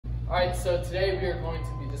Alright, so today we are going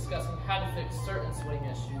to be discussing how to fix certain swing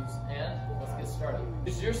issues, and let's get started.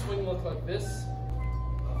 Does your swing look like this?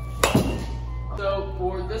 So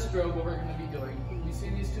for this drill, what we're going to be doing, you see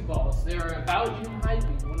these two balls. They are about even height,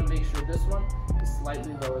 but you want to make sure this one is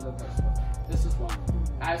slightly lower than this one. This is why.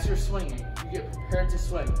 As you're swinging, you get prepared to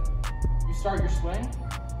swing. You start your swing,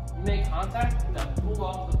 you make contact, then pull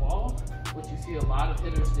off the ball, which you see a lot of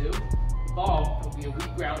hitters do. The ball will be a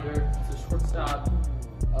weak grounder, it's a shortstop,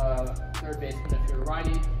 third baseman if you're a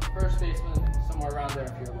righty, first baseman, somewhere around there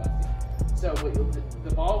if you're a lefty. So what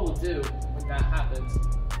the ball will do when that happens,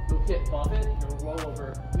 you'll hit ball hit, you'll roll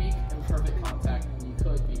over, weak and perfect contact, and you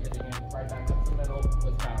could be hitting it right back up the middle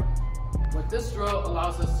with power. What this drill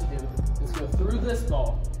allows us to do is go through this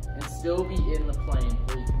ball and still be in the plane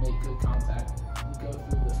where you can make good contact and go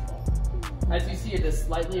through this ball. As you see, it is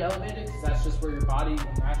slightly elevated because that's just where your body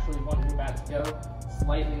will naturally want your bat to go,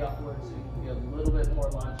 slightly upwards so you can be a little bit more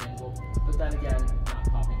launch angle, but then again, not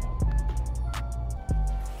popping up.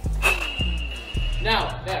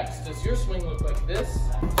 Now, next, does your swing look like this?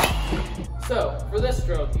 So, for this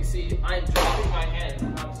stroke, you see I'm dropping my hand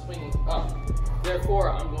and I'm swinging up. Therefore,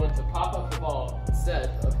 I'm going to pop up the ball instead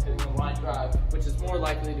of hitting a line drive, which is more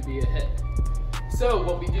likely to be a hit. So,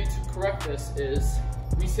 what we do to correct this is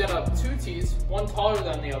we set up two tees, one taller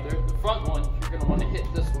than the other. The front one, you're going to want to hit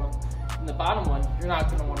this one, and the bottom one, you're not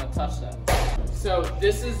going to want to touch that. So,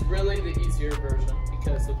 this is really the easier version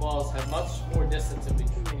because the balls have much more distance in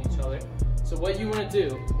between each other. So, what you want to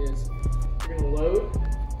do is you're going to load,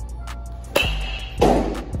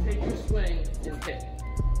 take your swing, and hit.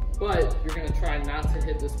 But you're going to try not to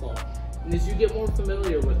hit this ball. And as you get more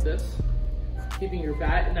familiar with this, keeping your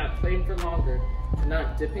bat in that plane for longer and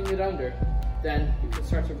not dipping it under, then you can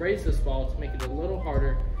start to raise this ball to make it a little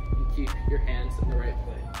harder and keep your hands in the right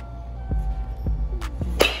plane.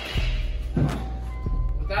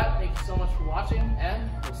 With that, thank you so much for watching, and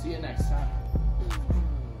we'll see you next time.